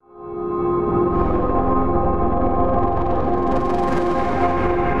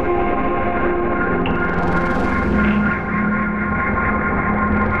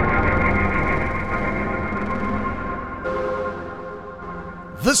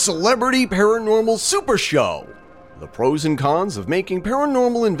Celebrity Paranormal Supershow. The pros and cons of making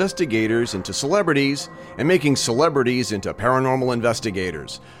paranormal investigators into celebrities and making celebrities into paranormal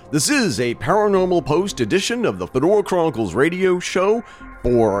investigators. This is a Paranormal Post edition of the Fedora Chronicles radio show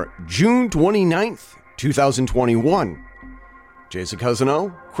for June 29th, 2021. Jason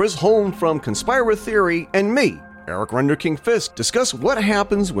Cousineau, Chris Holm from Conspire A Theory, and me, Eric Render King Fisk, discuss what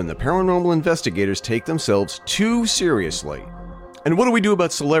happens when the paranormal investigators take themselves too seriously. And what do we do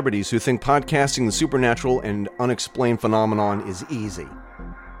about celebrities who think podcasting the supernatural and unexplained phenomenon is easy?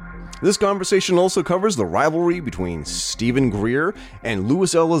 This conversation also covers the rivalry between Stephen Greer and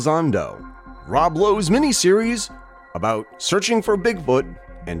Louis Elizondo, Rob Lowe's miniseries about searching for Bigfoot,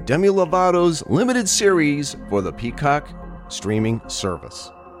 and Demi Lovato's limited series for the Peacock streaming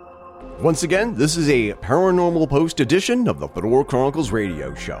service. Once again, this is a Paranormal Post edition of the Fedora Chronicles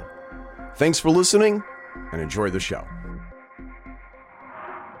radio show. Thanks for listening, and enjoy the show.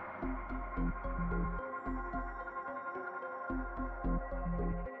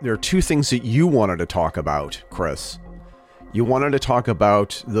 There are two things that you wanted to talk about, Chris. You wanted to talk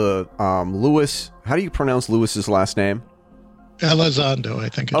about the Louis. How do you pronounce Louis's last name? Elizondo, I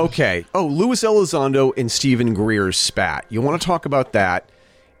think. Okay. Oh, Louis Elizondo and Stephen Greer's spat. You want to talk about that?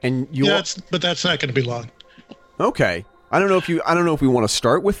 And you. Yeah, but that's not going to be long. Okay. I don't know if we want to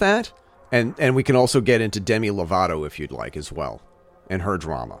start with that, and we can also get into Demi Lovato if you'd like as well, and her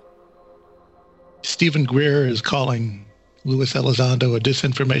drama. Stephen Greer is calling Louis Elizondo a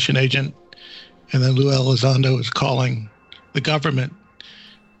disinformation agent, and then Lou Elizondo is calling the government,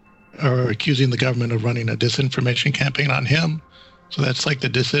 or accusing the government of running a disinformation campaign on him. So that's like the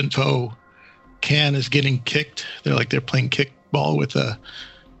disinfo can is getting kicked. They're playing kickball with the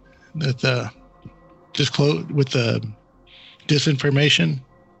disinformation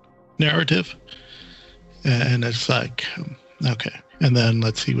narrative, and it's like, okay. And then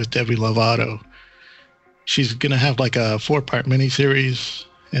let's see, with Demi Lovato, she's going to have like a 4-part miniseries.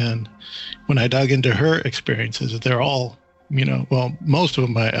 And when I dug into her experiences, they're all, most of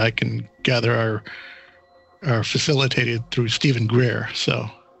them I can gather are facilitated through Stephen Greer. So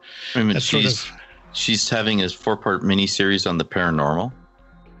wait a minute, she's having a 4-part miniseries on the paranormal?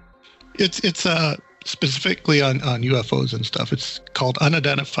 It's specifically on UFOs and stuff. It's called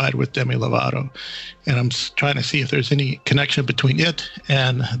Unidentified with Demi Lovato. And I'm trying to see if there's any connection between it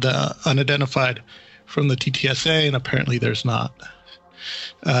and the Unidentified from the TTSA, and apparently there's not.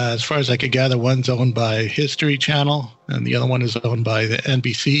 As far as I could gather, one's owned by History Channel, and the other one is owned by the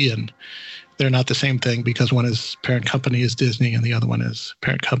NBC, and they're not the same thing because one is parent company is Disney, and the other one is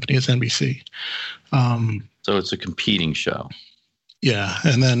parent company is NBC. So it's a competing show. Yeah,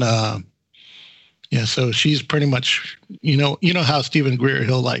 and then so she's pretty much, how Stephen Greer,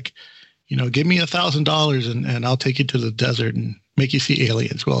 he'll give me $1,000 and I'll take you to the desert and make you see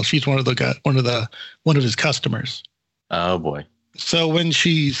aliens. Well, she's one of his customers. Oh boy. So when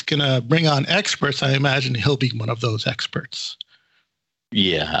she's going to bring on experts, I imagine he'll be one of those experts.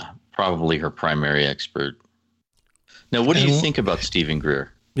 Yeah, probably her primary expert. Now, what do you think about Stephen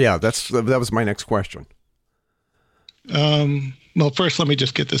Greer? Yeah, that was my next question. Well, first, let me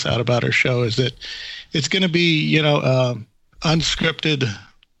just get this out about her show, is that it's going to be, unscripted,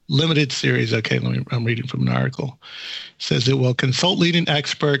 limited series. Okay, I'm reading from an article. It says it will consult leading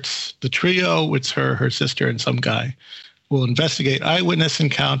experts. The trio, it's her sister, and some guy, will investigate eyewitness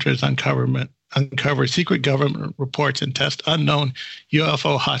encounters, uncover secret government reports, and test unknown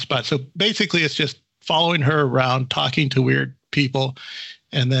UFO hotspots. So basically, it's just following her around, talking to weird people,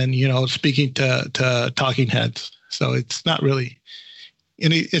 and then, speaking to talking heads. So it's not really,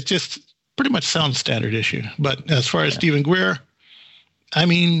 it just pretty much sounds standard issue. But as far as Stephen Greer, I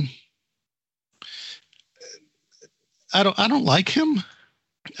mean, I don't like him.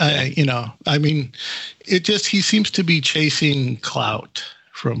 He seems to be chasing clout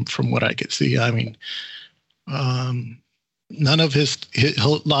from what I could see. I mean, none of a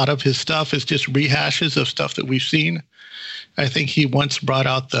lot of his stuff is just rehashes of stuff that we've seen. I think he once brought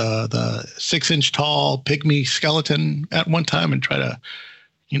out the 6-inch tall pygmy skeleton at one time and try to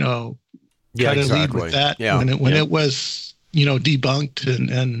lead with that when it was, debunked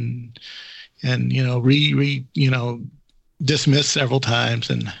and dismissed several times.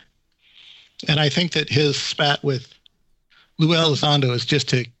 And I think that his spat with Lou Elizondo is just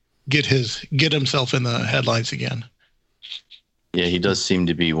to get himself in the headlines again. Yeah, he does seem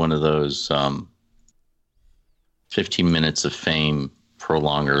to be one of those 15 minutes of fame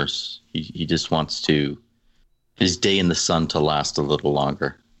prolongers. He just wants his day in the sun to last a little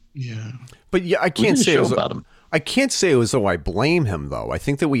longer. Yeah. But yeah, I can't say it as though I blame him, though. I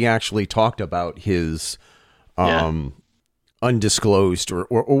think that we actually talked about his undisclosed or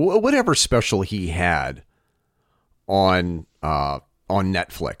whatever special he had on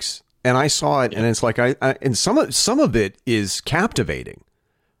Netflix. And I saw it, and it's like and some of it is captivating.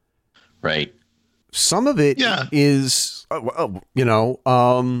 Right. Some of it is,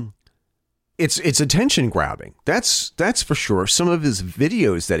 it's attention grabbing. That's for sure. Some of his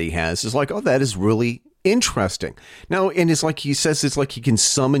videos that he has is like, oh, that is really interesting. Now, and it's like he says, it's like he can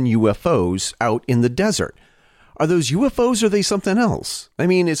summon UFOs out in the desert. Are those UFOs or are they something else? I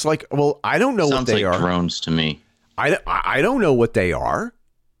mean, it's like, well, I don't know what they are. Sounds like drones to me. I don't know what they are.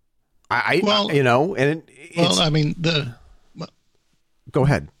 Go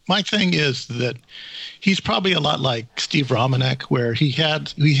ahead. My thing is that he's probably a lot like Steve Romanek, where he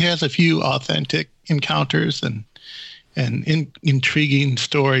has a few authentic encounters and intriguing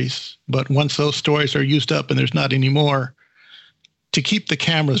stories. But once those stories are used up and there's not any more, to keep the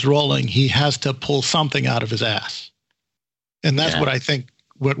cameras rolling, he has to pull something out of his ass. And that's what I think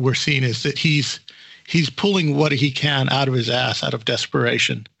what we're seeing is that he's pulling what he can out of his ass out of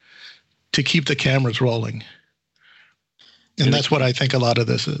desperation to keep the cameras rolling. And that's what I think a lot of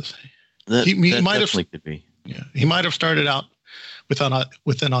this is. He might have started out with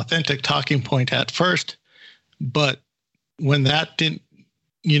an authentic talking point at first, but when that didn't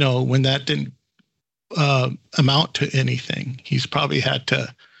amount to anything, he's probably had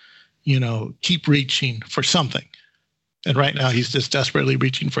to, keep reaching for something. And right now he's just desperately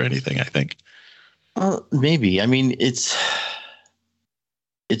reaching for anything, I think. Well, maybe. I mean, it's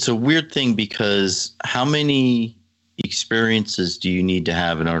a weird thing because how many experiences do you need to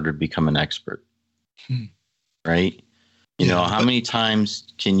have in order to become an expert? Right? How many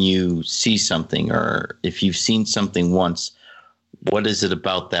times can you see something, or if you've seen something once, what is it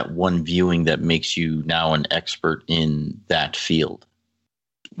about that one viewing that makes you now an expert in that field?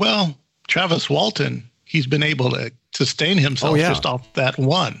 Well, Travis Walton, he's been able to sustain himself just off that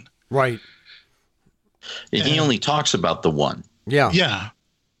one. Right. And he only talks about the one. Yeah. Yeah.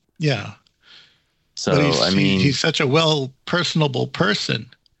 Yeah. So, he's such a personable person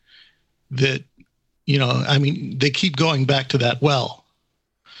that, they keep going back to that well,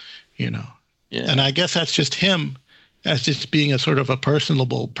 Yeah. And I guess that's just him as just being a sort of a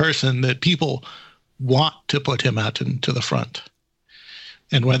personable person that people want to put him out into the front.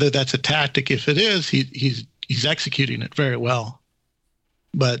 And whether that's a tactic, if it is, he's executing it very well.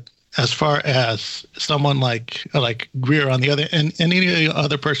 But as far as someone like Greer on the other, and any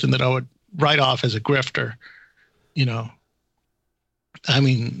other person that I would write off as a grifter,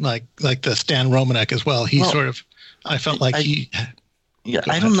 like the Stan Romanek as well. I felt like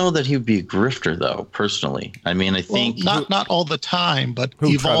I don't know that he would be a grifter though, personally. I mean, I think not all the time, but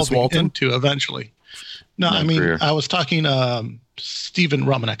evolving into eventually. No, Greer. I was talking Stephen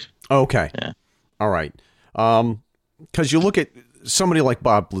Romanek. Okay. Yeah. All right. Because you look at somebody like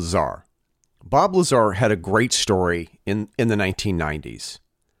Bob Lazar. Bob Lazar had a great story in the 1990s.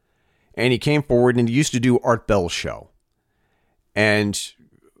 And he came forward and he used to do Art Bell's show. And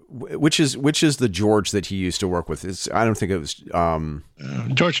which is the George that he used to work with? I don't think it was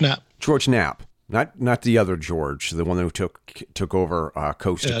George Knapp. George Knapp. Not the other George, the one who took over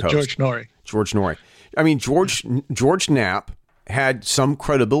Coast to Coast. George Norrie. George Norrie. I mean, George Knapp had some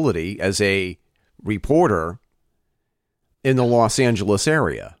credibility as a reporter in the Los Angeles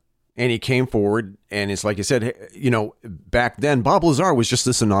area. And he came forward, and it's like I said, back then, Bob Lazar was just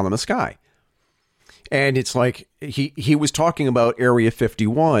this anonymous guy. And it's like he was talking about Area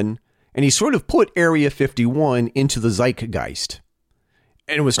 51, and he sort of put Area 51 into the zeitgeist.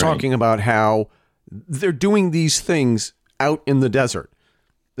 And it was talking about how they're doing these things out in the desert.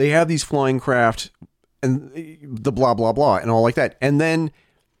 They have these flying craft and the blah, blah, blah, and all like that. And then...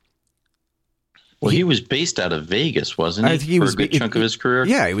 Well, he was based out of Vegas, wasn't he? For a good chunk of his career?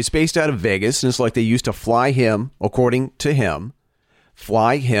 Yeah, he was based out of Vegas, and it's like they used to fly him, according to him,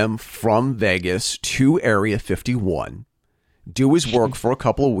 from Vegas to Area 51, do his work for a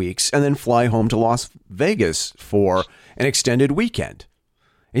couple of weeks, and then fly home to Las Vegas for an extended weekend.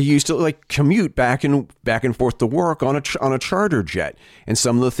 And he used to commute back and forth to work on a charter jet, and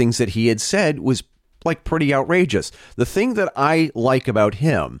some of the things that he had said was pretty outrageous. The thing that I like about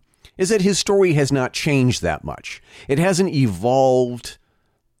him is that his story has not changed that much. It hasn't evolved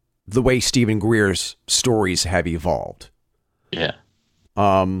the way Stephen Greer's stories have evolved. Yeah.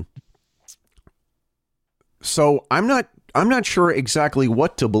 So I'm not sure exactly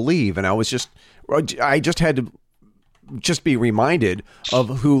what to believe, and I just had to be reminded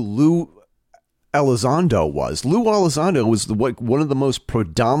of who Lou Elizondo was. Lou Elizondo was one of the most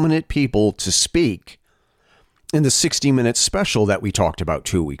predominant people to speak in the 60-minute special that we talked about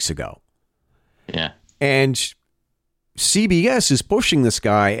 2 weeks ago. Yeah. And CBS is pushing this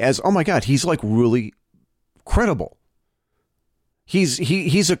guy as, oh my God, he's like really credible.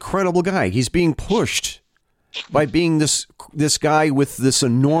 He's a credible guy. He's being pushed by being this guy with this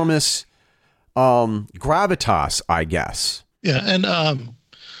enormous gravitas, I guess. Yeah, and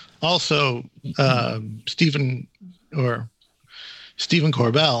also Stephen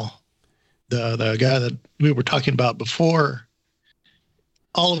Corbell, the guy that we were talking about before,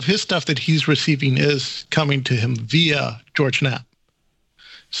 all of his stuff that he's receiving is coming to him via George Knapp.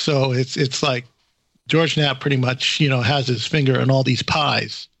 So it's like George Knapp pretty much, has his finger in all these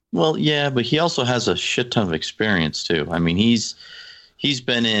pies. Well, yeah, but he also has a shit ton of experience too. I mean, he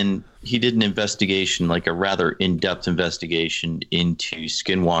did an investigation, like a rather in-depth investigation into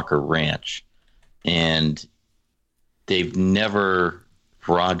Skinwalker Ranch, and they've never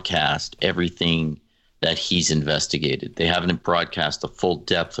broadcast everything that he's investigated. They haven't broadcast the full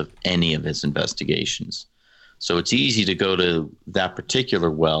depth of any of his investigations. So it's easy to go to that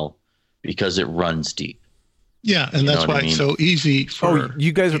particular well because it runs deep. Yeah, and that's why it's so easy for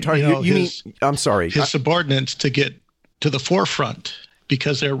you guys are talking. You mean? I'm sorry. His subordinates to get to the forefront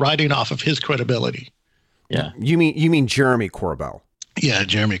because they're riding off of his credibility. Yeah. You mean Jeremy Corbell? Yeah,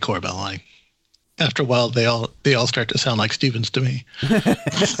 Jeremy Corbell. After a while, they all start to sound like Stevens to me.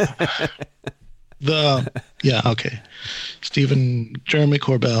 Okay. Jeremy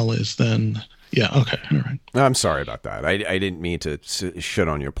Corbell is then. Yeah. Okay. All right. I'm sorry about that. I didn't mean to shit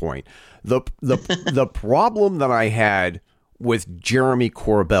on your point. The problem that I had with Jeremy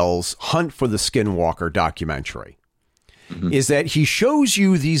Corbell's Hunt for the Skinwalker documentary is that he shows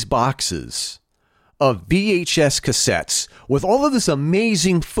you these boxes of VHS cassettes with all of this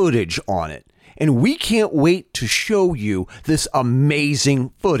amazing footage on it. And we can't wait to show you this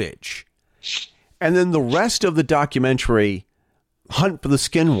amazing footage. And then the rest of the documentary, Hunt for the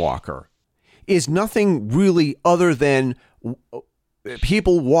Skinwalker, is nothing really other than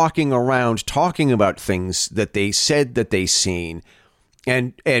people walking around talking about things that they said that they seen,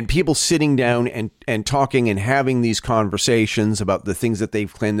 and people sitting down and talking and having these conversations about the things that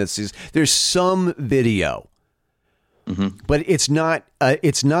they've claimed. There's some video, but it's not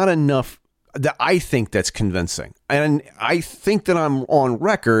enough that I think that's convincing. And I think that I'm on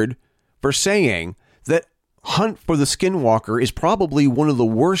record for saying that Hunt for the Skinwalker is probably one of the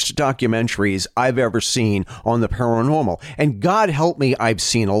worst documentaries I've ever seen on the paranormal. And God help me, I've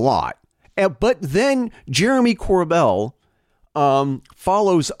seen a lot. But then Jeremy Corbell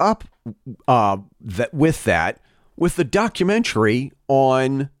follows up with the documentary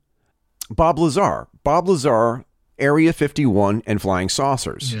on Bob Lazar. Bob Lazar, Area 51 and Flying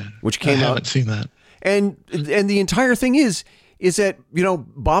Saucers, which came out. I haven't seen that. And the entire thing is that,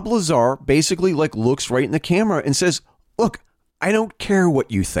 Bob Lazar basically looks right in the camera and says, look, I don't care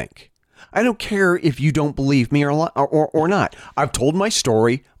what you think. I don't care if you don't believe me or not. I've told my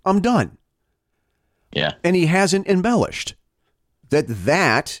story. I'm done. Yeah. And he hasn't embellished.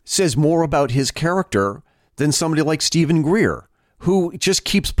 That says more about his character than somebody like Stephen Greer, who just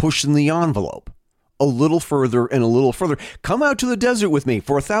keeps pushing the envelope a little further and a little further. Come out to the desert with me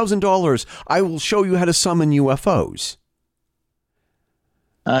for $1,000. I will show you how to summon UFOs.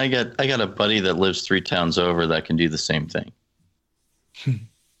 I got a buddy that lives 3 towns over that can do the same thing.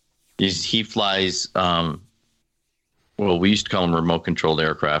 He flies, we used to call them remote controlled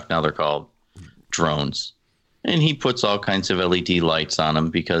aircraft. Now they're called drones. And he puts all kinds of LED lights on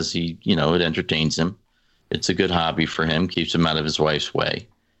them because it entertains him. It's a good hobby for him, keeps him out of his wife's way.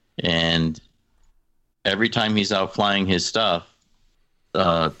 And every time he's out flying his stuff,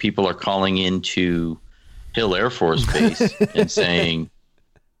 people are calling into Hill Air Force Base and saying,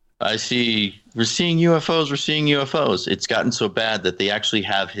 we're seeing UFOs. It's gotten so bad that they actually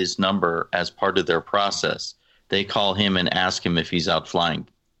have his number as part of their process. They call him and ask him if he's out flying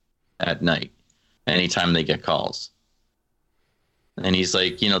at night, anytime they get calls. And he's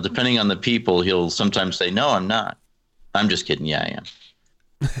like, depending on the people, he'll sometimes say, no, I'm not. I'm just kidding. Yeah, I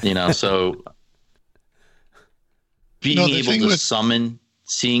am. So being able to summon,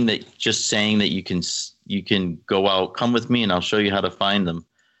 saying that you can go out, come with me and I'll show you how to find them.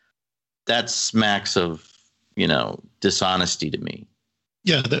 That smacks of, dishonesty to me.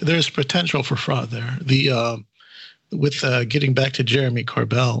 Yeah, there's potential for fraud there. With getting back to Jeremy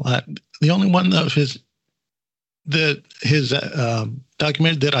Corbell, the only one of his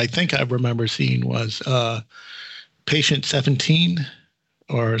documentary that I think I remember seeing was Patient 17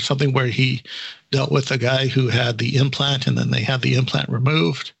 or something, where he dealt with a guy who had the implant and then they had the implant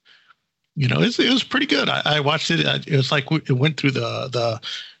removed. It was pretty good. I watched it. It was like it went through the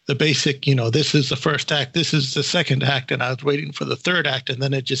basic, this is the first act, this is the second act, and I was waiting for the third act, and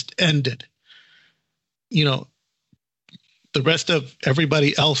then it just ended. the rest of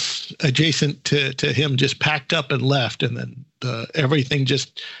everybody else adjacent to him just packed up and left, and then everything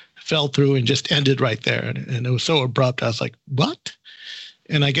just fell through and just ended right there. And it was so abrupt. I was like, what?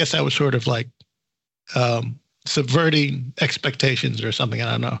 And I guess I was sort of like subverting expectations or something.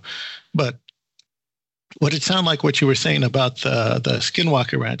 I don't know. But what it sounded like what you were saying about the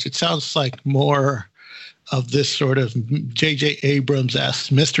Skinwalker Ranch, it sounds like more of this sort of J.J.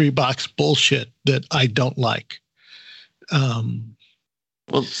 Abrams-esque mystery box bullshit that I don't like.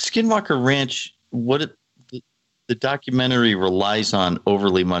 Well, Skinwalker Ranch, the documentary relies on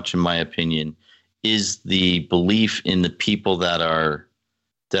overly much, in my opinion, is the belief in the people that are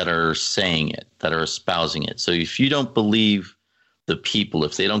saying it, that are espousing it. So if you don't believe the people,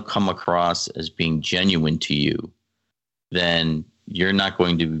 if they don't come across as being genuine to you, then you're not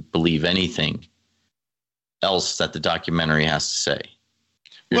going to believe anything else that the documentary has to say.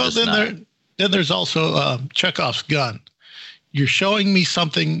 Then there's also Chekhov's gun. You're showing me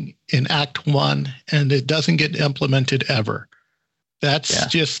something in Act 1, and it doesn't get implemented ever. That's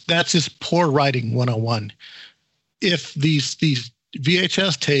just poor writing 101. If these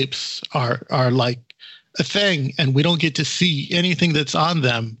VHS tapes are like a thing, and we don't get to see anything that's on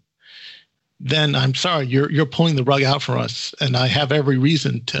them, then I'm sorry, you're pulling the rug out for us, and I have every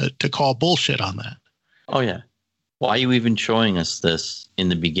reason to call bullshit on that. Oh yeah, why are you even showing us this in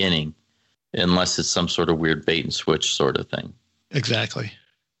the beginning, unless it's some sort of weird bait and switch sort of thing? Exactly.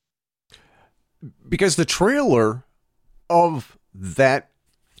 Because the trailer of that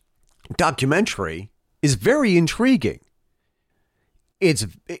documentary is very intriguing.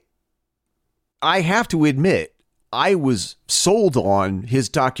 I have to admit, I was sold on his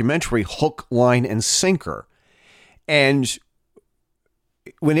documentary hook, line, and sinker. And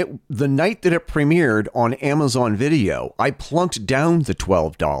the night that it premiered on Amazon Video, I plunked down the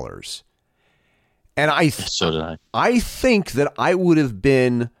 $12. And so did I. I think that I would have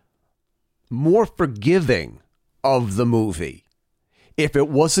been more forgiving of the movie if it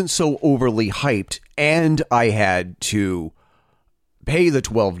wasn't so overly hyped and I had to pay the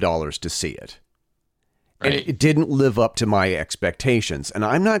 $12 to see it. Right. And it didn't live up to my expectations. And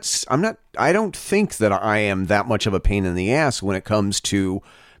I don't think that I am that much of a pain in the ass when it comes to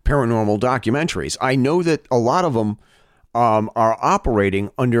paranormal documentaries. I know that a lot of them are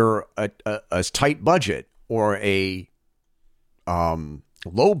operating under a tight budget or a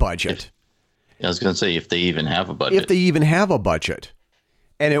low budget. I was going to say, if they even have a budget. If they even have a budget.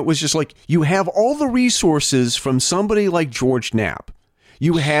 And it was just like, you have all the resources from somebody like George Knapp.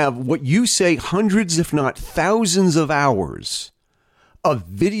 You have what you say, hundreds, if not thousands of hours of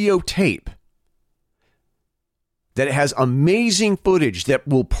videotape that has amazing footage that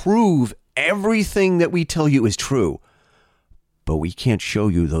will prove everything that we tell you is true. But we can't show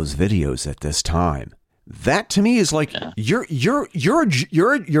you those videos at this time. That to me is like, you're a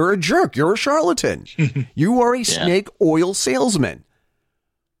jerk. You're a charlatan. You are a snake oil salesman.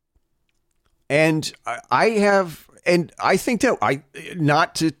 And I think that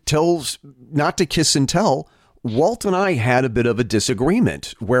not to kiss and tell, Walt and I had a bit of a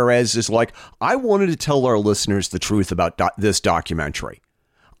disagreement. Whereas it's like, I wanted to tell our listeners the truth about this documentary.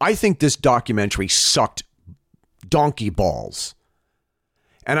 I think this documentary sucked donkey balls.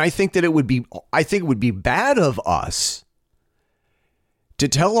 And I think that it would be bad of us to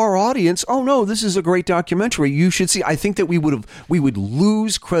tell our audience, oh no, this is a great documentary, you should see. I think that we would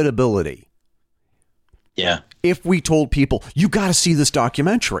lose credibility. Yeah. If we told people, you got to see this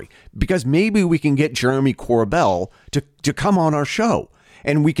documentary, because maybe we can get Jeremy Corbell to come on our show,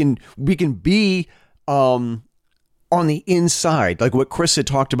 and we can be on the inside, like what Chris had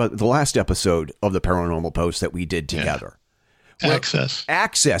talked about the last episode of the Paranormal Post that we did together.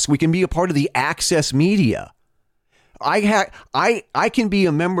 Access. We can be a part of the Access Media. I can be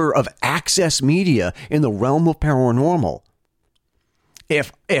a member of Access Media in the realm of paranormal.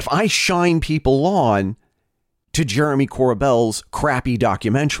 If I shine people on to Jeremy Corbell's crappy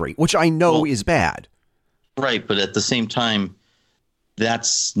documentary, which I know is bad. Right, but at the same time,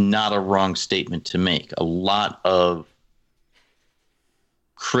 that's not a wrong statement to make. A lot of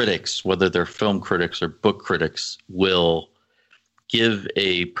critics, whether they're film critics or book critics, will give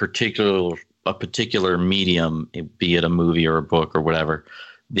a particular medium, be it a movie or a book or whatever,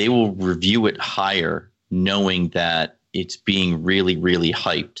 they will review it higher, knowing that it's being really, really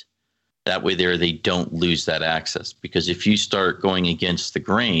hyped. That way they don't lose that access. Because if you start going against the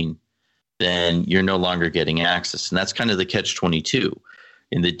grain, then you're no longer getting access. And that's kind of the catch-22.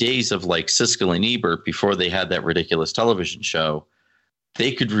 In the days of like Siskel and Ebert, before they had that ridiculous television show,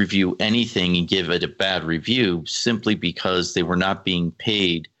 they could review anything and give it a bad review simply because they were not being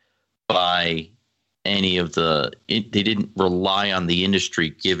paid by any of they didn't rely on the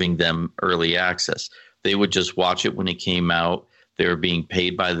industry giving them early access. They would just watch it when it came out. They were being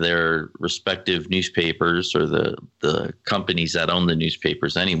paid by their respective newspapers or the companies that own the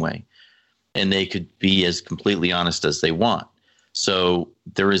newspapers anyway. And they could be as completely honest as they want. So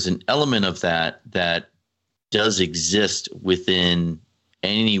there is an element of that does exist within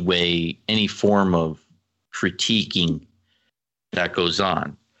any form of critiquing that goes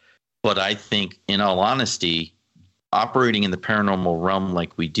on. But I think, in all honesty, operating in the paranormal realm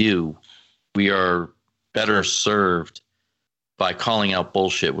like we do, we are better served by calling out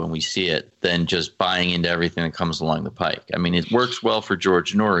bullshit when we see it than just buying into everything that comes along the pike. I mean, it works well for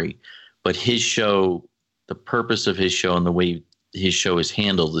George Norrie, but his show, the purpose of his show and the way his show is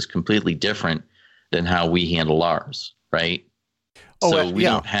handled is completely different than how we handle ours, right? We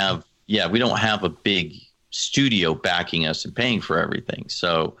don't have a big studio backing us and paying for everything.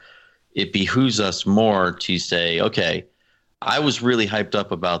 So it behooves us more to say, okay, I was really hyped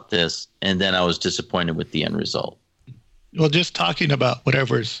up about this, and then I was disappointed with the end result. Well, just talking about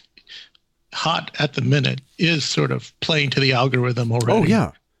whatever's hot at the minute is sort of playing to the algorithm already. Oh,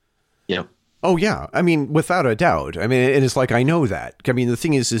 yeah. Yep. Oh, yeah. I mean, without a doubt. I mean, and it's like, I know that. I mean, the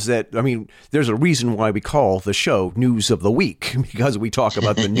thing is that, I mean, there's a reason why we call the show News of the Week, because we talk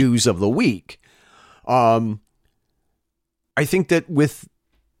about the news of the week. I think that with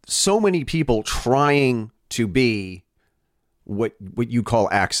so many people trying to be what you call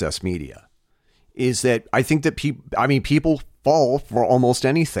access media, is that I think that people fall for almost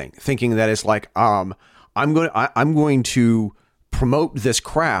anything, thinking that it's like, I'm going to promote this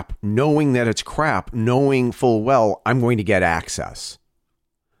crap, knowing that it's crap, knowing full well I'm going to get access.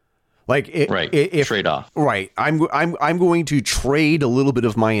 Like trade off. Right. I'm going to trade a little bit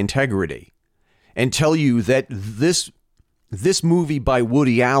of my integrity and tell you that this movie by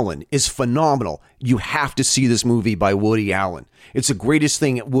Woody Allen is phenomenal. You have to see this movie by Woody Allen. It's the greatest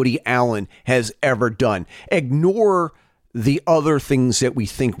thing that Woody Allen has ever done. Ignore the other things that we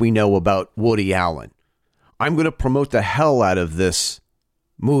think we know about Woody Allen. I'm going to promote the hell out of this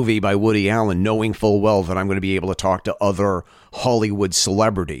movie by Woody Allen, knowing full well that I'm going to be able to talk to other Hollywood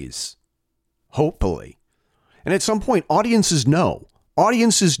celebrities. Hopefully. And at some point, audiences know.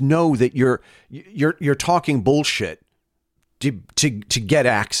 Audiences know that you're talking bullshit to get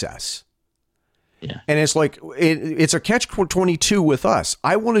access. Yeah. And it's like, it's a catch-22 with us.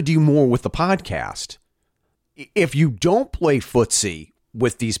 I want to do more with the podcast. If you don't play footsie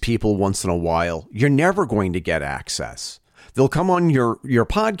with these people once in a while, you're never going to get access. They'll come on your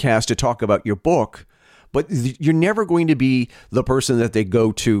podcast to talk about your book, but you're never going to be the person that they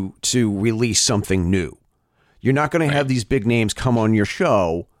go to release something new. You're not going to have these big names come on your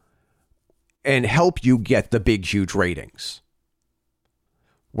show and help you get the big, huge ratings.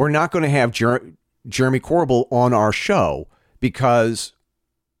 We're not going to have Jeremy Corbell on our show because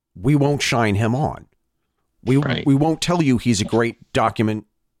we won't shine him on. We won't tell you he's a great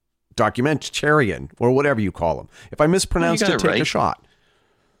documentarian or whatever you call him. If I mispronounced it, take a shot.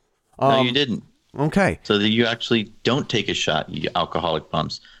 No, you didn't. Okay. So that you actually don't take a shot, you alcoholic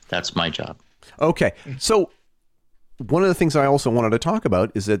bums. That's my job. Okay. So one of the things I also wanted to talk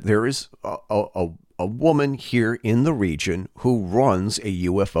about is that there is a woman here in the region who runs a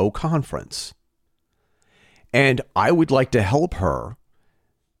UFO conference. And I would like to help her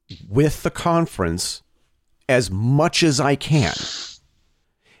with the conference as much as I can.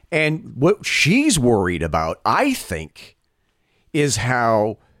 And what she's worried about, I think, is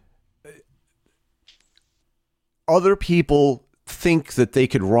how other people think that they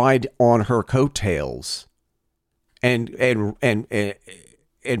could ride on her coattails and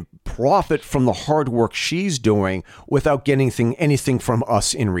profit from the hard work she's doing without getting anything from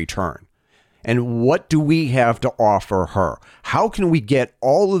us in return. And what do we have to offer her? How can we get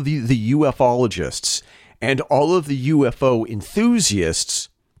all of the ufologists and all of the UFO enthusiasts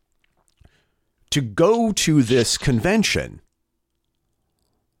to go to this convention?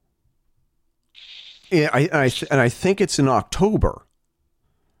 And I think it's in October.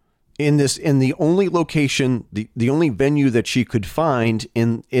 In the only location, the only venue that she could find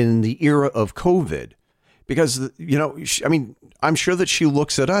in the era of COVID, because I'm sure that she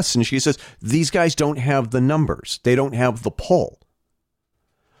looks at us and she says, these guys don't have the numbers, they don't have the pull.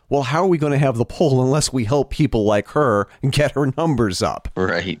 Well, how are we going to have the pull unless we help people like her and get her numbers up?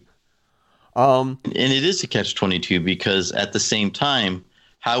 Right. And it is a catch-22 because at the same time,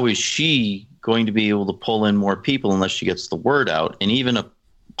 how is she going to be able to pull in more people unless she gets the word out? And even a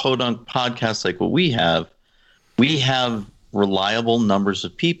podunk podcast like what we have reliable numbers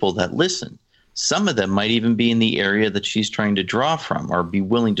of people that listen. some of them might even be in the area that she's trying to draw from or be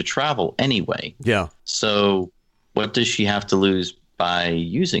willing to travel anyway. Yeah. So what does she have to lose by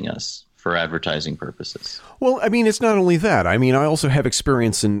using us for advertising purposes? Well, I mean, it's not only that. I mean, I also have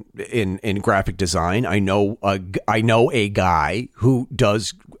experience in graphic design. I know a guy who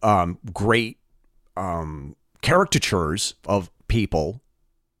does great caricatures of people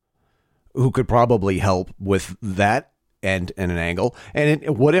who could probably help with that and an angle.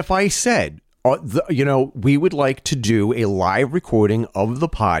 And what if I said, we would like to do a live recording of the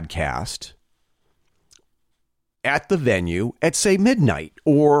podcast at the venue at, say, midnight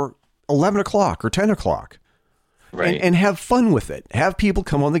or 11 o'clock or 10 o'clock. Right. And have fun with it. Have people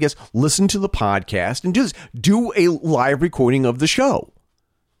come on the guest, listen to the podcast, and do a live recording of the show.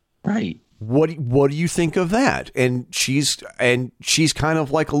 Right. What do you think of that? And she's kind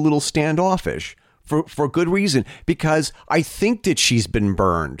of like a little standoffish for good reason, because I think that she's been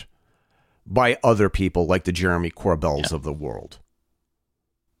burned by other people like the Jeremy Corbells of the world.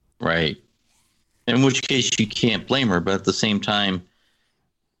 Right. In which case you can't blame her, but at the same time,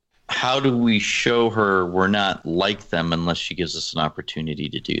 how do we show her we're not like them unless she gives us an opportunity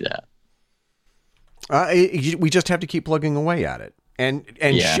to do that? We just have to keep plugging away at it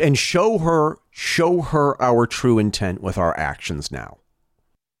and show her our true intent with our actions now.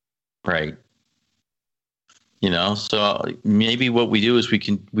 Right. So maybe what we do is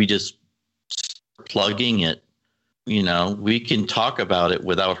we just start plugging it. We can talk about it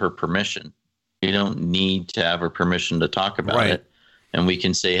without her permission. We don't need to have her permission to talk about it. And we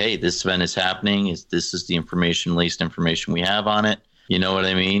can say, hey, this event is happening. This is the least information we have on it. You know what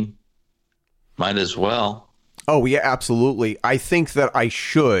I mean? Might as well. Oh, yeah, absolutely. I think that I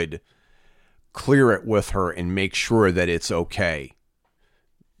should clear it with her and make sure that it's okay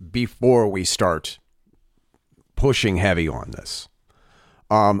before we start pushing heavy on this.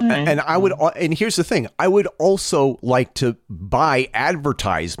 And here's the thing. I would also like to buy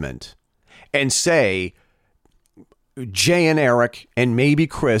advertisement and say, Jay and Eric and maybe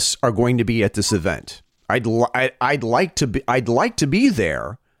Chris are going to be at this event. I'd like to be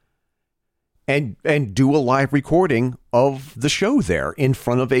there and do a live recording of the show there in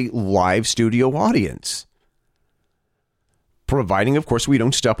front of a live studio audience. Providing, of course, we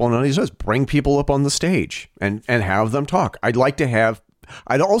don't step on any toes. Bring people up on the stage and have them talk. I'd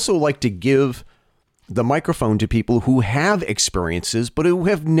also like to give the microphone to people who have experiences, but who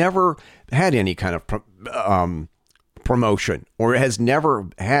have never had any kind of promotion or has never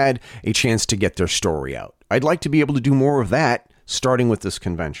had a chance to get their story out. I'd like to be able to do more of that, starting with this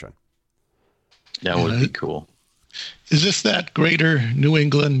convention. That would be cool. Is this that Greater New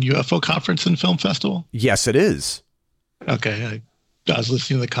England UFO Conference and Film Festival? Yes, it is. Okay. I was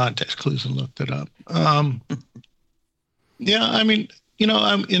listening to the context clues and looked it up. Yeah, I mean,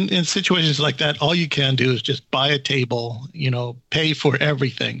 in situations like that, all you can do is just buy a table, pay for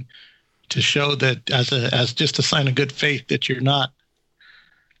everything to show that as just a sign of good faith that you're not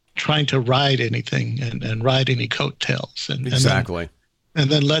trying to ride anything and ride any coattails. Exactly. And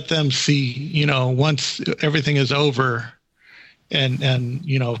then let them see, once everything is over and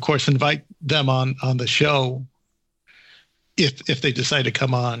of course, invite them on the show if they decide to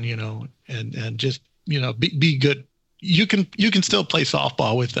come on, and just, be good. You can still play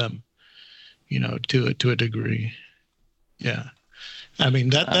softball with them, to a degree. Yeah. I mean,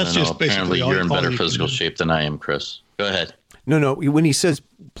 that's just basically apparently all. You're in better physical shape than I am, Chris. Go ahead. No. When he says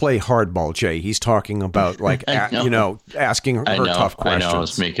play hardball, Jay, he's talking about like, asking her tough questions. I know. I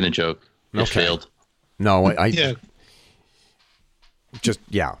was making a joke. It failed. No, yeah.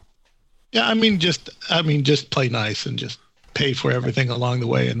 Yeah. I mean, just play nice and just pay for everything along the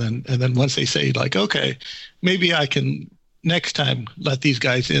way. And then once they say like, okay, maybe I can next time let these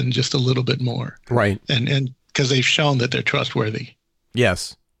guys in just a little bit more. Right. And because they've shown that they're trustworthy.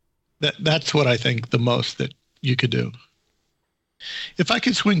 Yes. That's what I think the most that you could do. If I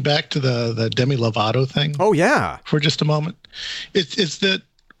could swing back to the Demi Lovato thing. Oh, yeah. For just a moment. It's that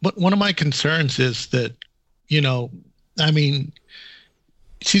one of my concerns is that,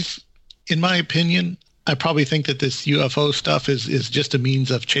 she's, in my opinion, I probably think that this UFO stuff is just a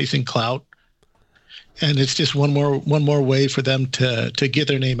means of chasing clout. And it's just one more way for them to get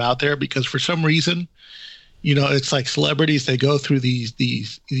their name out there, because for some reason, it's like celebrities, they go through these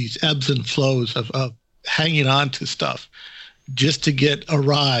ebbs and flows of hanging on to stuff just to get a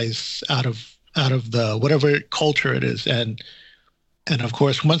rise out of the whatever culture it is. And of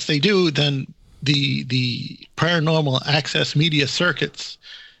course, once they do, then the paranormal access media circuits,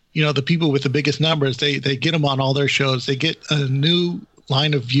 the people with the biggest numbers, they get them on all their shows. They get a new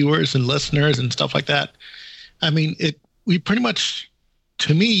line of viewers and listeners and stuff like that. I mean, we pretty much,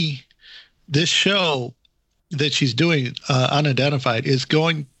 to me, this show that she's doing, Unidentified, is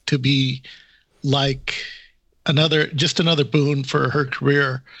going to be like another boon for her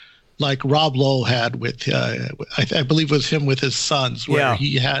career, like Rob Lowe had with, I believe it was him with his sons, where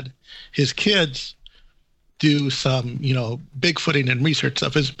he had his kids do some, Bigfooting and research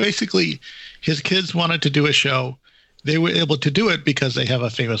stuff. Is basically his kids wanted to do a show. They were able to do it because they have a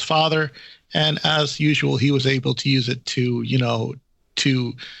famous father. And as usual, he was able to use it to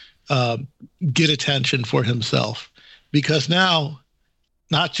get attention for himself. Because now,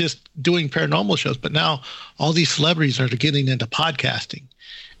 not just doing paranormal shows, but now all these celebrities are getting into podcasting.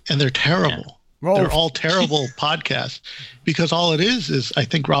 And they're terrible. Yeah. They're all terrible podcasts. Because all it is I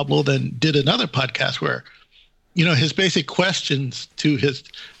think Rob Lowe then did another podcast where, his basic questions to his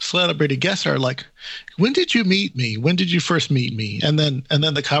celebrity guests are like, when did you meet me? When did you first meet me? And then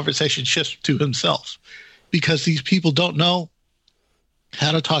the conversation shifts to himself, because these people don't know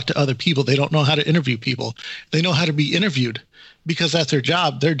how to talk to other people. They don't know how to interview people. They know how to be interviewed because that's their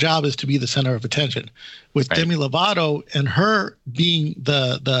job. Their job is to be the center of attention. With Demi Lovato and her being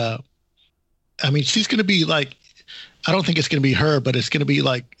she's going to be like, I don't think it's going to be her, but it's going to be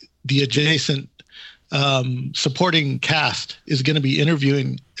like the adjacent supporting cast is going to be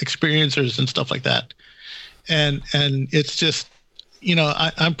interviewing experiencers and stuff like that. And it's just,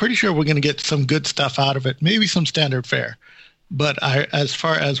 I'm pretty sure we're going to get some good stuff out of it, maybe some standard fare. But as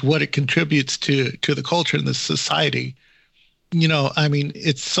far as what it contributes to the culture in this society,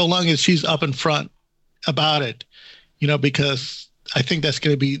 it's so long as she's up in front about it, because I think that's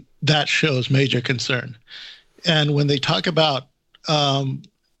going to be that show's major concern. And when they talk about,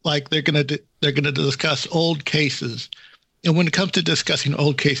 they're going to discuss old cases. And when it comes to discussing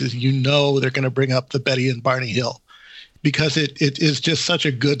old cases, they're going to bring up the Betty and Barney Hill, because it is just such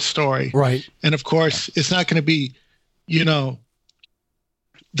a good story. Right. And of course, it's not going to be,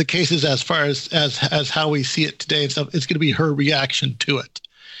 the cases as far as how we see it today and stuff. It's going to be her reaction to it.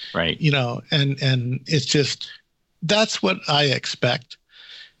 Right. And it's just, that's what I expect.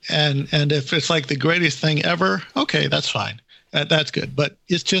 And if it's like the greatest thing ever, okay, that's fine. That's good. But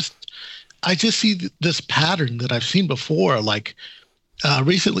it's just, I just see this pattern that I've seen before, like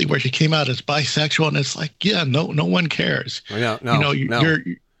recently, where she came out as bisexual, and it's like, no one cares. Yeah, no,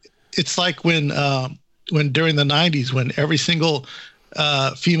 it's like when during the 90s, when every single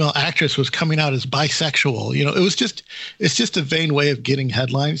female actress was coming out as bisexual, it's just a vain way of getting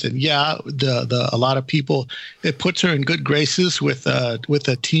headlines. And a lot of people, it puts her in good graces with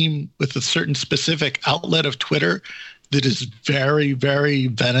a team, with a certain specific outlet of Twitter that is very, very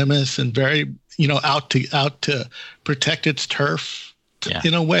venomous and very, out to protect its turf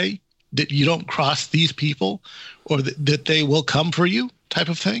in a way that you don't cross these people, or that they will come for you, type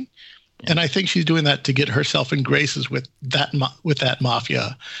of thing. And I think she's doing that to get herself in graces with that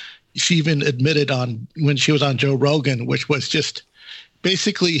mafia. She even admitted when she was on Joe Rogan, which was just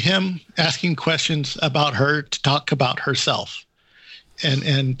basically him asking questions about her to talk about herself,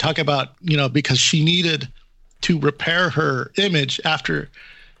 and talk about, because she needed to repair her image after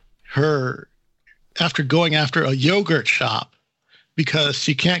going after a yogurt shop, because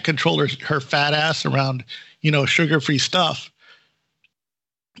she can't control her fat ass around, sugar-free stuff,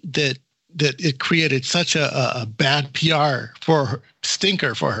 that it created such a bad PR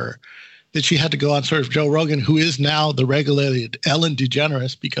stinker for her, that she had to go on sort of Joe Rogan, who is now the regulated Ellen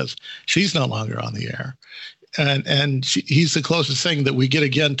DeGeneres, because she's no longer on the air. And he's the closest thing that we get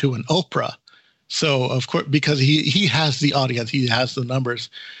again to an Oprah. So of course, because he has the audience, he has the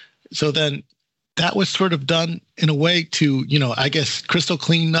numbers. So then that was sort of done in a way to, I guess, crystal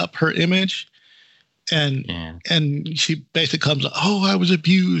clean up her image. And she basically comes, I was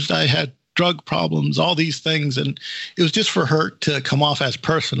abused, I had drug problems, all these things. And it was just for her to come off as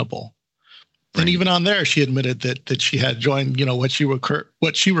personable. Right. And even on there, she admitted that she had joined, what she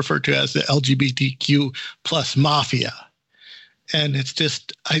referred to as the LGBTQ plus mafia. And it's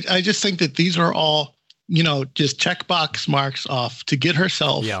just, I just think that these are all, just checkbox marks off to get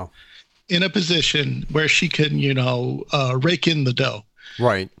herself in a position where she can, rake in the dough.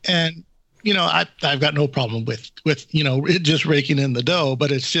 Right. And, I've got no problem with it just raking in the dough,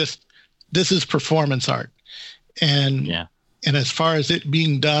 but it's just, this is performance art. And as far as it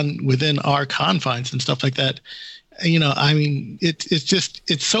being done within our confines and stuff like that,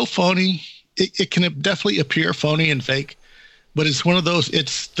 it's so phony. It can definitely appear phony and fake, but it's one of those,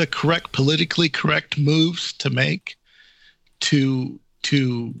 it's the politically correct moves to make to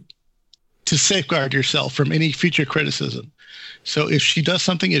safeguard yourself from any future criticism. So if she does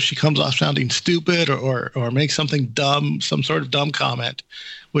something, if she comes off sounding stupid or makes something dumb, some sort of dumb comment,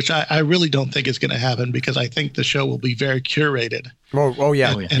 which I really don't think is going to happen, because I think the show will be very curated. Oh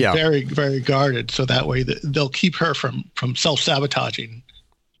yeah. And very, very guarded. So that way they'll keep her from self-sabotaging,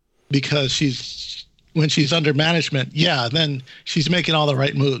 because when she's under management, then she's making all the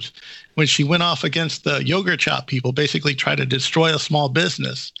right moves. When she went off against the yogurt shop people, basically tried to destroy a small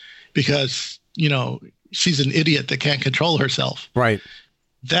business because, she's an idiot that can't control herself. Right.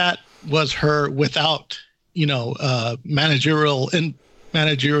 That was her without, managerial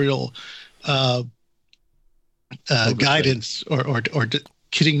guidance or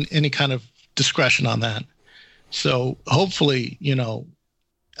getting any kind of discretion on that. So hopefully,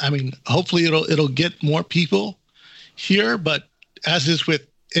 hopefully it'll get more people here, but as is with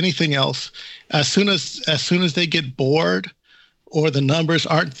anything else, as soon as they get bored or the numbers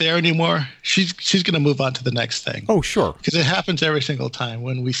aren't there anymore, she's going to move on to the next thing. Oh, sure. Because it happens every single time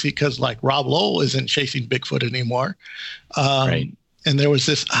when we see, because like Rob Lowe isn't chasing Bigfoot anymore. Right. And there was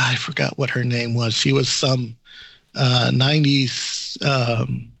this, I forgot what her name was. She was some 90s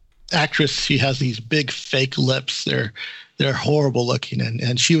actress. She has these big fake lips. They're horrible looking.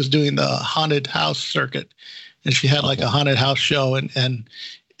 And she was doing the haunted house circuit. And she had like a haunted house show. And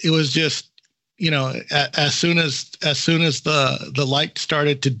it was just, as soon as the light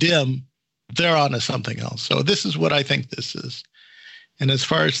started to dim, they're onto something else. So this is what I think this is. And as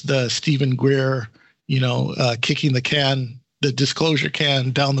far as the Stephen Greer, kicking the disclosure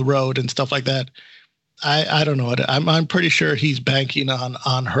can down the road and stuff like that, I don't know. I'm pretty sure he's banking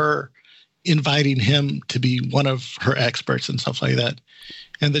on her inviting him to be one of her experts and stuff like that.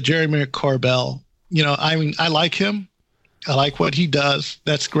 And the Jeremy Corbell, I like him. I like what he does.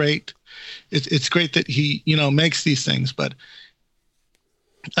 That's great. It's great that he, makes these things, but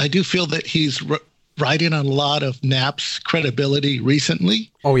I do feel that he's riding on a lot of Knapp's credibility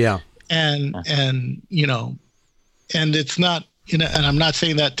recently. Oh yeah. And it's not, and I'm not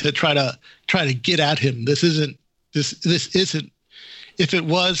saying that to try to get at him. This isn't, if it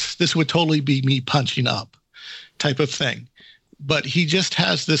was, this would totally be me punching up type of thing. But he just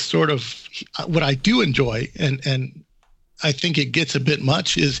has this sort of, what I do enjoy, and I think it gets a bit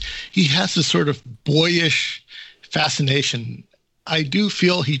much, is he has this sort of boyish fascination. I do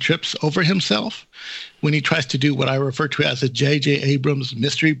feel he trips over himself when he tries to do what I refer to as a J.J. Abrams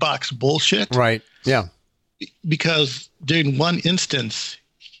mystery box bullshit. Right. Yeah. Because during one instance,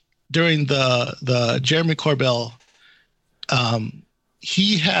 during the Jeremy Corbell,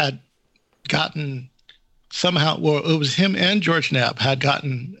 he had gotten somehow, well, it was him and George Knapp had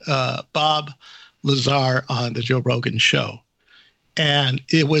gotten Bob Lazar on the Joe Rogan show. And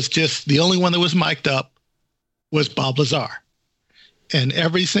it was just, the only one that was mic'd up was Bob Lazar. And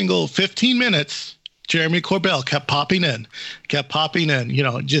every single 15 minutes, Jeremy Corbell kept popping in,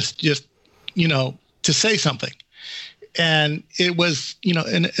 just to say something. And it was,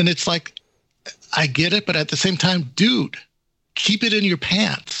 and it's like, I get it, but at the same time, dude, keep it in your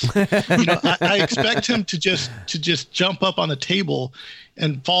pants. I expect him to just jump up on the table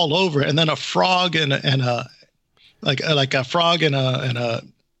and fall over, and then a frog and a frog and a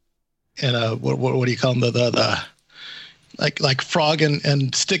what do you call them, the like frog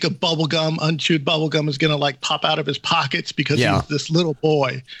and stick of bubble gum, unchewed bubble gum is gonna like pop out of his pockets because he's this little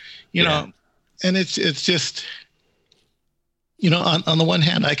boy, know, and it's just, on the one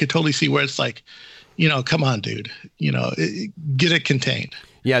hand, I could totally see where it's like, come on, dude, get it contained.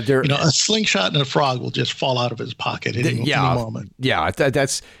 Yeah, a slingshot and a frog will just fall out of his pocket at any moment. Yeah,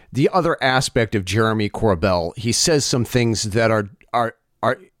 that's the other aspect of Jeremy Corbell. He says some things that are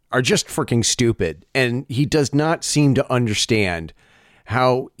just freaking stupid, and he does not seem to understand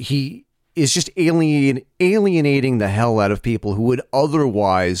how he is just alienating the hell out of people who would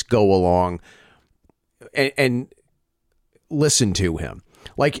otherwise go along and listen to him.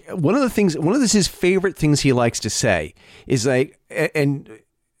 Like one of his favorite things he likes to say is like, and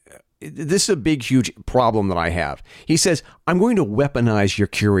this is a big, huge problem that I have. He says, I'm going to weaponize your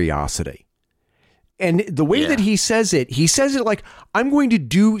curiosity. And the way that he says it like, I'm going to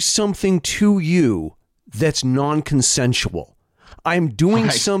do something to you that's non-consensual. I'm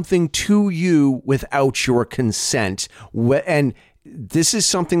doing something to you without your consent. And this is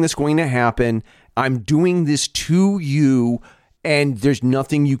something that's going to happen. I'm doing this to you, and there's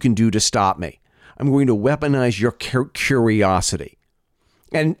nothing you can do to stop me. I'm going to weaponize your curiosity.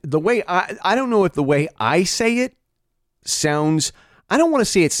 And the way I don't know if the way I say it sounds, I don't want to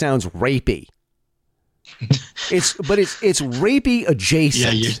say it sounds rapey. It's rapey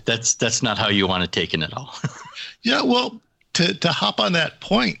adjacent. Yeah, that's not how you want to take it at all. Yeah, well, to hop on that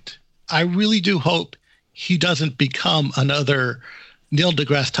point, I really do hope he doesn't become another Neil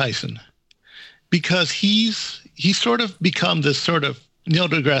deGrasse Tyson, because he's sort of become this sort of Neil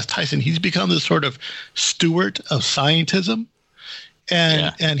deGrasse Tyson. He's become this sort of steward of scientism,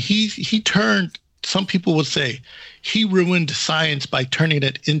 and he turned. Some people would say he ruined science by turning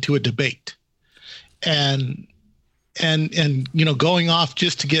it into a debate, and going off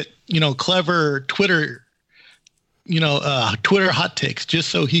just to get clever Twitter hot takes just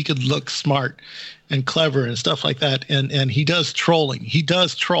so he could look smart and clever and stuff like that. And he does trolling. He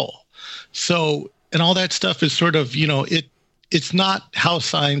does troll. So, and all that stuff is sort of, it's not how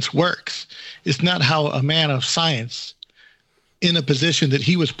science works. It's not how a man of science in a position that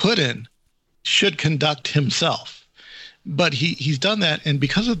he was put in should conduct himself. But he's done that. And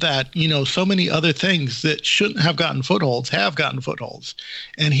because of that, so many other things that shouldn't have gotten footholds have gotten footholds.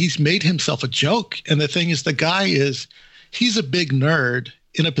 And he's made himself a joke. And the thing is, he's a big nerd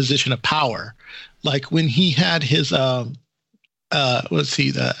in a position of power. Like when he had his, the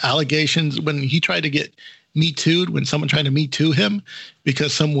allegations, when he tried to get Me Too'd, when someone tried to Me Too him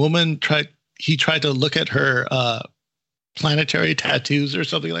because some woman tried to look at her planetary tattoos or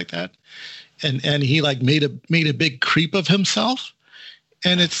something like that. And he like made a big creep of himself.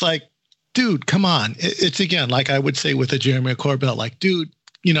 And it's like, dude, come on. It's again, like I would say with a Jeremy Corbell, like, dude,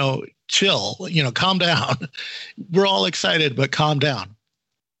 chill, calm down. We're all excited, but calm down.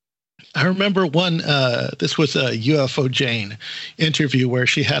 I remember this was a UFO Jane interview where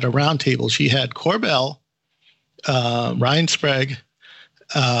she had a round table. She had Corbell, Ryan Sprague,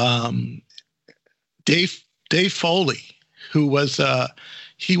 Dave Foley, who was,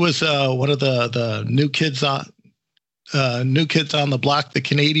 he was one of the new kids on the block, the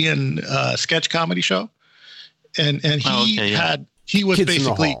Canadian sketch comedy show, and he was Kids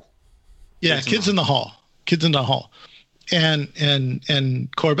basically Kids in the Hall, and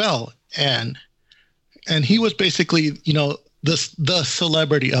Corbell, and he was basically the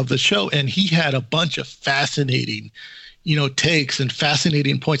celebrity of the show, and he had a bunch of fascinating takes and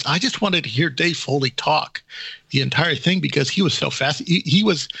fascinating points. I just wanted to hear Dave Foley talk the entire thing because he was so fast. He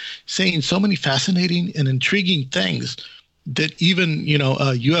was saying so many fascinating and intriguing things that even,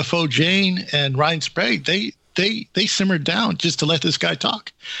 UFO Jane and Ryan Sprague, they simmered down just to let this guy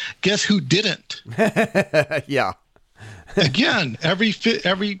talk. Guess who didn't? Yeah. Again, every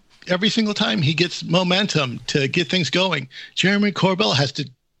single time he gets momentum to get things going, Jeremy Corbell has to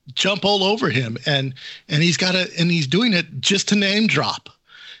jump all over him, and he's doing it just to name drop,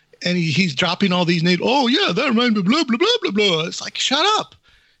 and he's dropping all these names. Oh yeah, that reminds me, blah blah blah blah blah. It's like, shut up.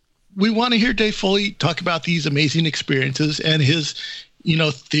 We want to hear Dave Foley talk about these amazing experiences and his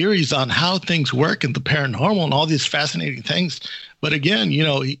theories on how things work and the paranormal and all these fascinating things. But again,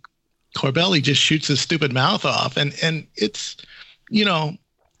 Corbell, he just shoots his stupid mouth off, and it's it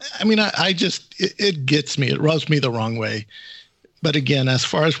gets me. It rubs me the wrong way. But again, as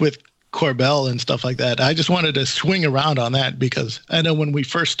far as with Corbell and stuff like that, I just wanted to swing around on that because I know when we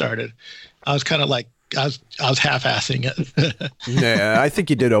first started, I was kind of like, I was half-assing it. Yeah, I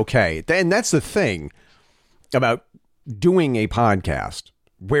think you did okay. And that's the thing about doing a podcast,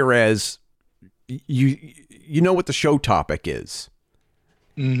 whereas you know what the show topic is.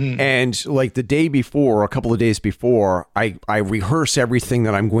 Mm-hmm. And like the day before, a couple of days before, I rehearse everything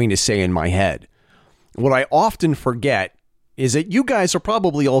that I'm going to say in my head. What I often forget is that you guys are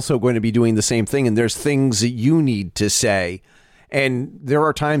probably also going to be doing the same thing, and there's things that you need to say. And there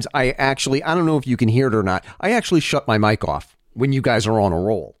are times I don't know if you can hear it or not, I actually shut my mic off when you guys are on a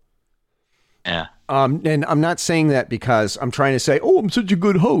roll. Yeah. And I'm not saying that because I'm trying to say, oh, I'm such a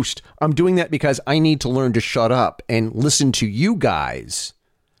good host. I'm doing that because I need to learn to shut up and listen to you guys.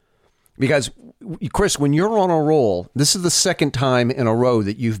 Because, Chris, when you're on a roll, this is the second time in a row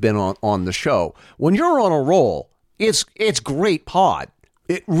that you've been on the show. When you're on a roll, it's great pod.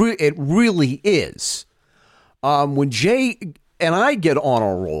 It really is. When Jay and I get on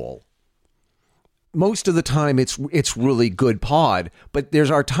a roll, most of the time it's really good pod. But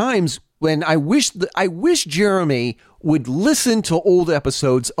there's our times when I wish Jeremy would listen to old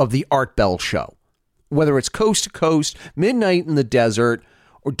episodes of the Art Bell Show, whether it's Coast to Coast, Midnight in the Desert,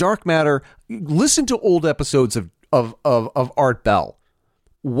 or Dark Matter. Listen to old episodes of Art Bell.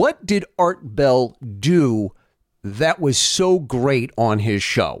 What did Art Bell do that was so great on his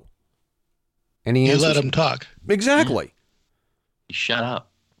show? And he let him talk. Exactly. Shut up.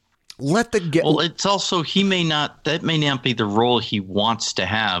 Well, it's also, that may not be the role he wants to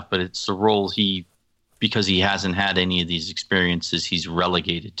have, but it's the role because he hasn't had any of these experiences, he's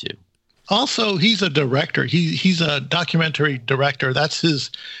relegated to. Also, he's a director. He's a documentary director. That's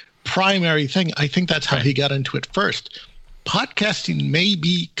his primary thing. I think that's how he got into it first. podcasting may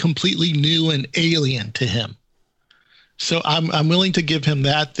be completely new and alien to him. So I'm willing to give him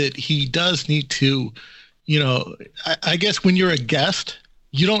that he does need to, I guess when you're a guest,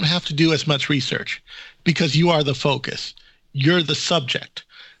 you don't have to do as much research because you are the focus. You're the subject.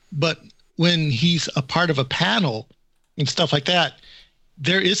 But when he's a part of a panel and stuff like that,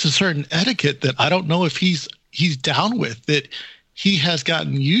 there is a certain etiquette that I don't know if he's down with, that he has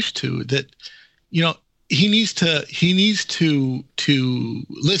gotten used to, that, he needs to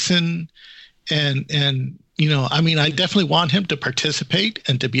listen and I definitely want him to participate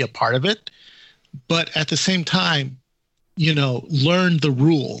and to be a part of it, but at the same time, learn the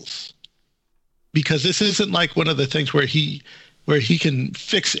rules, because this isn't like one of the things where he can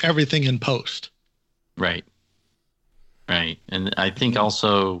fix everything in post. Right. And I think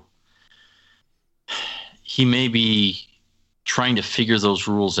also he may be trying to figure those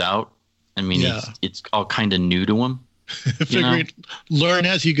rules out. I mean, it's all kind of new to him. Learn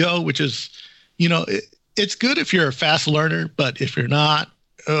as you go, which is, it's good if you're a fast learner, but if you're not,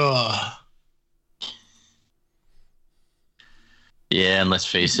 Yeah, and let's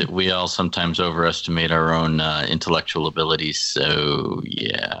face it, we all sometimes overestimate our own intellectual abilities. So,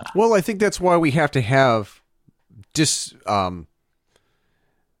 yeah. Well, I think that's why we have to have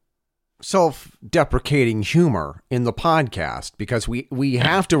self-deprecating humor in the podcast, because we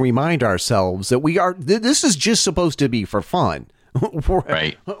have to remind ourselves that this is just supposed to be for fun.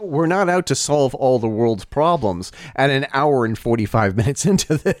 We're not out to solve all the world's problems at an hour and 45 minutes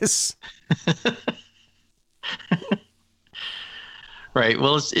into this. Right.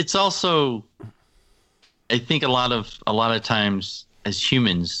 Well, it's also, I think a lot of times as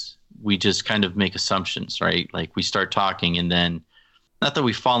humans, we just kind of make assumptions, right? Like we start talking and then, not that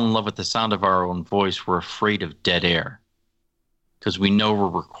we fall in love with the sound of our own voice, we're afraid of dead air because we know we're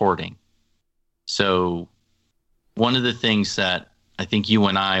recording. So one of the things that I think you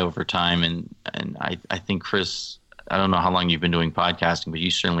and I over time, and I think Chris, I don't know how long you've been doing podcasting, but you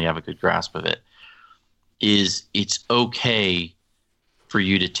certainly have a good grasp of it, is it's okay for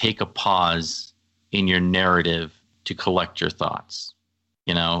you to take a pause in your narrative to collect your thoughts,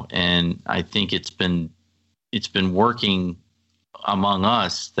 and I think it's been working among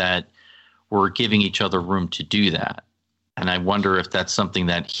us that we're giving each other room to do that. And I wonder if that's something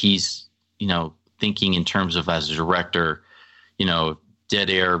that he's, thinking in terms of as a director, dead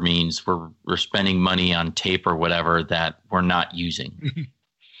air means we're spending money on tape or whatever that we're not using.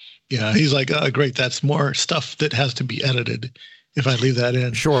 Yeah. He's like, oh, great. That's more stuff that has to be edited if I leave that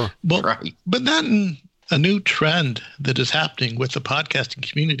in. Sure. But then a new trend that is happening with the podcasting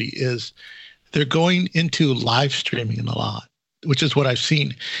community is they're going into live streaming a lot, which is what I've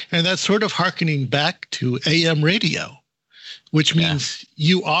seen. And that's sort of hearkening back to AM radio, which means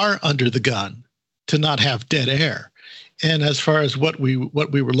you are under the gun to not have dead air. And as far as what we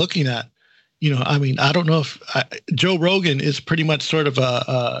were looking at, I don't know if Joe Rogan is pretty much sort of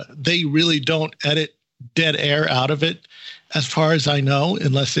they really don't edit dead air out of it, as far as I know,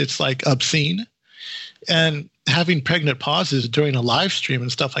 unless it's like obscene. And having pregnant pauses during a live stream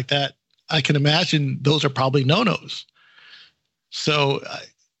and stuff like that, I can imagine those are probably no-nos. So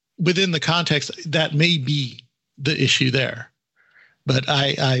within the context, that may be the issue there. But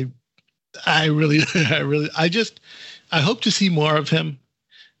I hope to see more of him.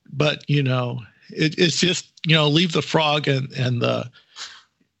 But, it's just, leave the frog and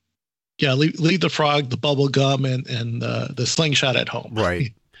leave the frog, the bubble gum and the slingshot at home.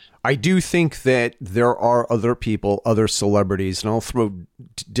 Right. I do think that there are other people, other celebrities, and I'll throw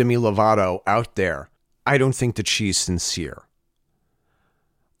Demi Lovato out there. I don't think that she's sincere.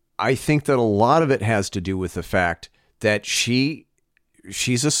 I think that a lot of it has to do with the fact that she's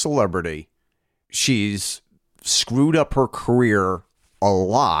a celebrity. She's screwed up her career a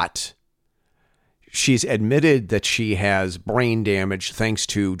lot. She's admitted that she has brain damage thanks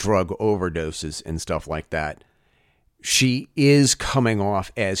to drug overdoses and stuff like that. She is coming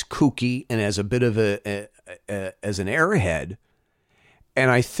off as kooky and as a bit of as an airhead.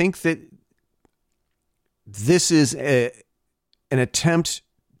 And I think that this is an attempt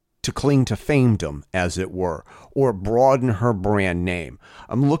to cling to famedom, as it were, or broaden her brand name.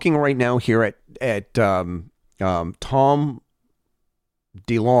 I'm looking right now here at Tom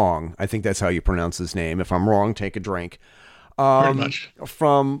DeLonge. I think that's how you pronounce his name. If I'm wrong, take a drink. Very much.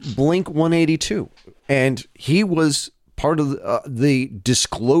 From Blink 182. And he was part of the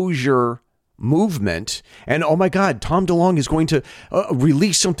disclosure movement. And oh my God, Tom DeLonge is going to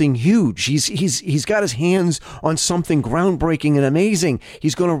release something huge. He's got his hands on something groundbreaking and amazing.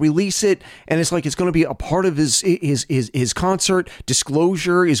 He's going to release it, and it's like it's going to be a part of his concert.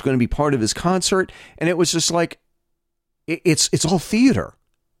 Disclosure is going to be part of his concert, and it was just like, it's all theater.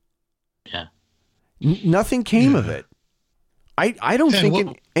 Yeah. Nothing came of it. I don't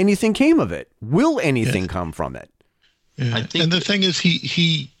think anything came of it. Will anything come from it? Yeah. And the thing is,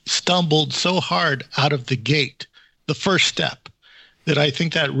 he stumbled so hard out of the gate, the first step, that I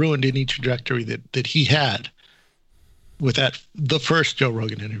think that ruined any trajectory that he had with the first Joe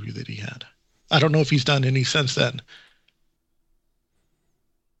Rogan interview that he had. I don't know if he's done any since then.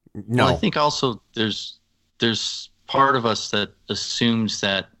 No, well, I think also there's part of us that assumes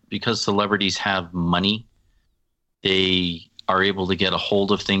that because celebrities have money, they are able to get a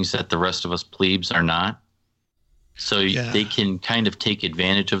hold of things that the rest of us plebes are not. So they can kind of take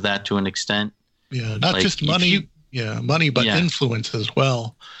advantage of that to an extent. Yeah, not like just money. Money, but influence as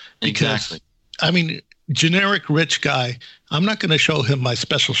well. Because, exactly. I mean, generic rich guy, I'm not going to show him my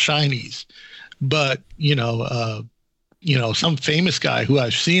special shinies, but some famous guy who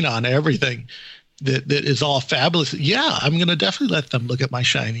I've seen on everything that is all fabulous. Yeah, I'm going to definitely let them look at my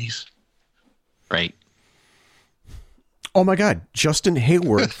shinies. Right. Oh my God, Justin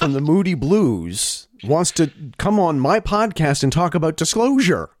Hayward from the Moody Blues wants to come on my podcast and talk about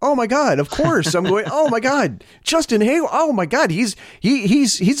disclosure. Oh my God, of course. I'm going, oh my God, Justin Hayward. Oh my God, he's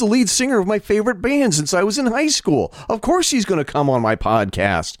the lead singer of my favorite band since I was in high school. Of course he's going to come on my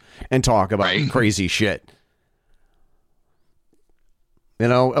podcast and talk about crazy shit. You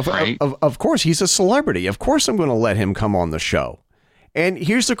know, of course he's a celebrity. Of course I'm going to let him come on the show. And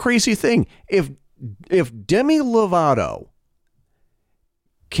here's the crazy thing. If Demi Lovato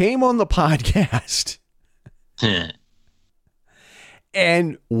came on the podcast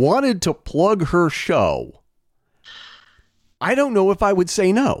and wanted to plug her show, I don't know if I would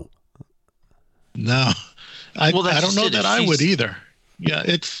say no. No, I don't know that I would either. Yeah,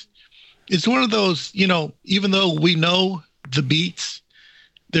 it's one of those, even though we know the beats,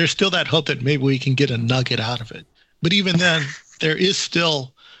 there's still that hope that maybe we can get a nugget out of it. But even then, there is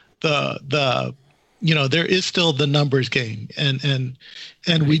still there is still the numbers game, and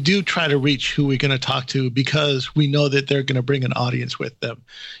we do try to reach who we're going to talk to because we know that they're going to bring an audience with them.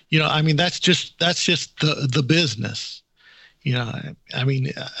 That's just the business. I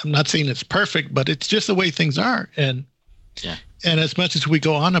mean, I'm not saying it's perfect, but it's just the way things are. And as much as we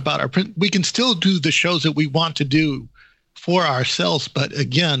go on about we can still do the shows that we want to do for ourselves. But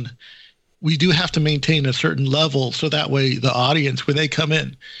again, we do have to maintain a certain level so that way the audience, when they come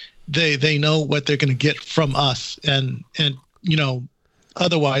in, they know what they're going to get from us, and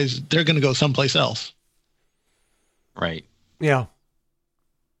otherwise they're going to go someplace else. Right. Yeah.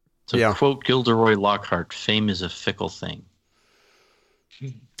 To quote Gilderoy Lockhart, fame is a fickle thing.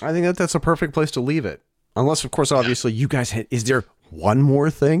 I think that's a perfect place to leave it. Unless, of course, obviously you guys is there one more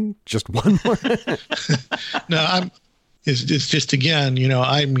thing? Just one more? No, it's just, again,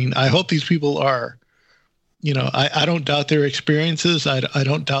 I hope these people are, I don't doubt their experiences. I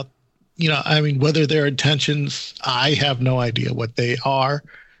don't doubt, whether their intentions, I have no idea what they are.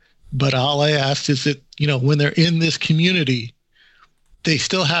 But all I ask is that, when they're in this community, they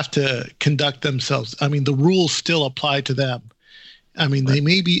still have to conduct themselves. I mean, the rules still apply to them. I mean, They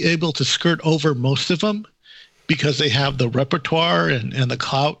may be able to skirt over most of them because they have the repertoire and the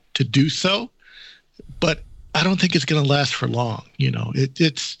clout to do so. But I don't think it's going to last for long.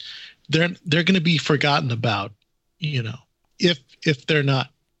 They're going to be forgotten about, if they're not,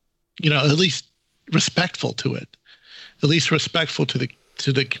 at least respectful to it, at least respectful to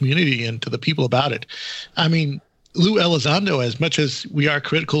the community and to the people about it. I mean, Lou Elizondo, as much as we are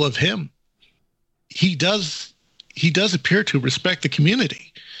critical of him, he does appear to respect the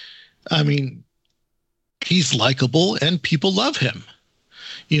community. I mean, he's likable and people love him.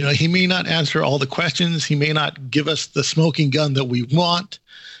 He may not answer all the questions. He may not give us the smoking gun that we want,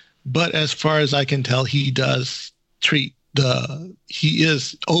 but as far as I can tell, he does he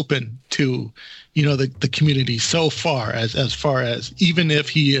is open to, the community so far as even if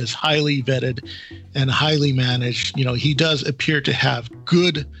he is highly vetted and highly managed, he does appear to have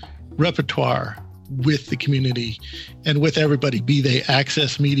good repertoire with the community and with everybody, be they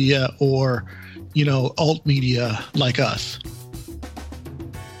access media or, alt media like us.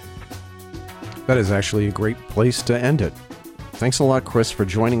 That is actually a great place to end it. Thanks a lot, Chris, for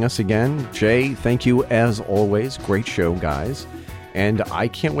joining us again. Jay, thank you as always. Great show, guys. And I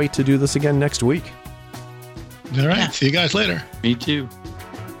can't wait to do this again next week. All right. Yeah. See you guys later. Me too.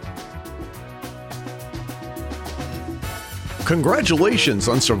 Congratulations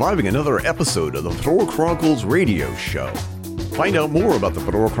on surviving another episode of the Fedora Chronicles radio show. Find out more about the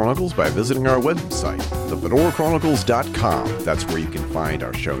Fedora Chronicles by visiting our website, thefedorachronicles.com. That's where you can find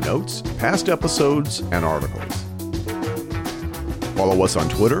our show notes, past episodes, and articles. Follow us on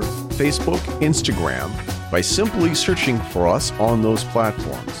Twitter, Facebook, Instagram, by simply searching for us on those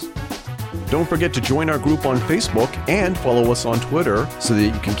platforms. Don't forget to join our group on Facebook and follow us on Twitter so that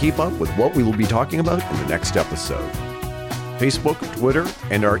you can keep up with what we will be talking about in the next episode. Facebook, Twitter,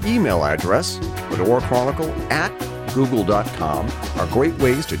 and our email address, fedorachronicle@google.com, are great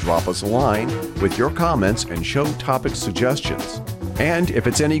ways to drop us a line with your comments and show topic suggestions. And if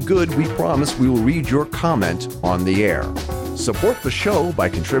it's any good, we promise we will read your comment on the air. Support the show by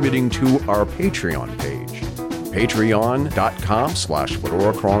contributing to our Patreon page,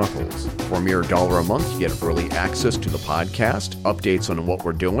 patreon.com/Fedora Chronicles. For a mere $1 a month, you get early access to the podcast, updates on what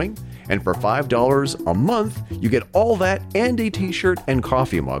we're doing, and for $5 a month, you get all that and a t-shirt and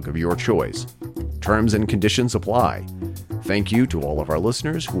coffee mug of your choice. Terms and conditions apply. Thank you to all of our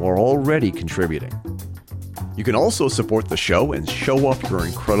listeners who are already contributing. You can also support the show and show off your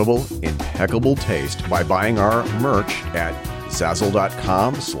incredible, impeccable taste by buying our merch at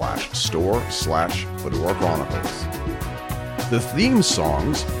Zazzle.com/store/Fedora Chronicles. The theme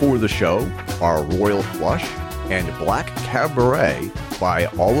songs for the show are Royal Flush and Black Cabaret by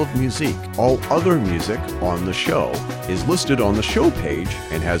All of Musique. All other music on the show is listed on the show page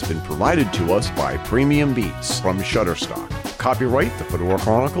and has been provided to us by Premium Beats from Shutterstock. Copyright The Fedora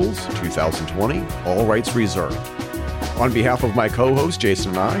Chronicles 2020, all rights reserved. On behalf of my co-host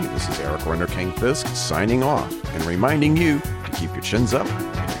Jason and I, this is Eric Renner King Fisk signing off and reminding you to keep your chins up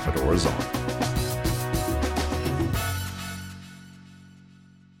and your fedoras on.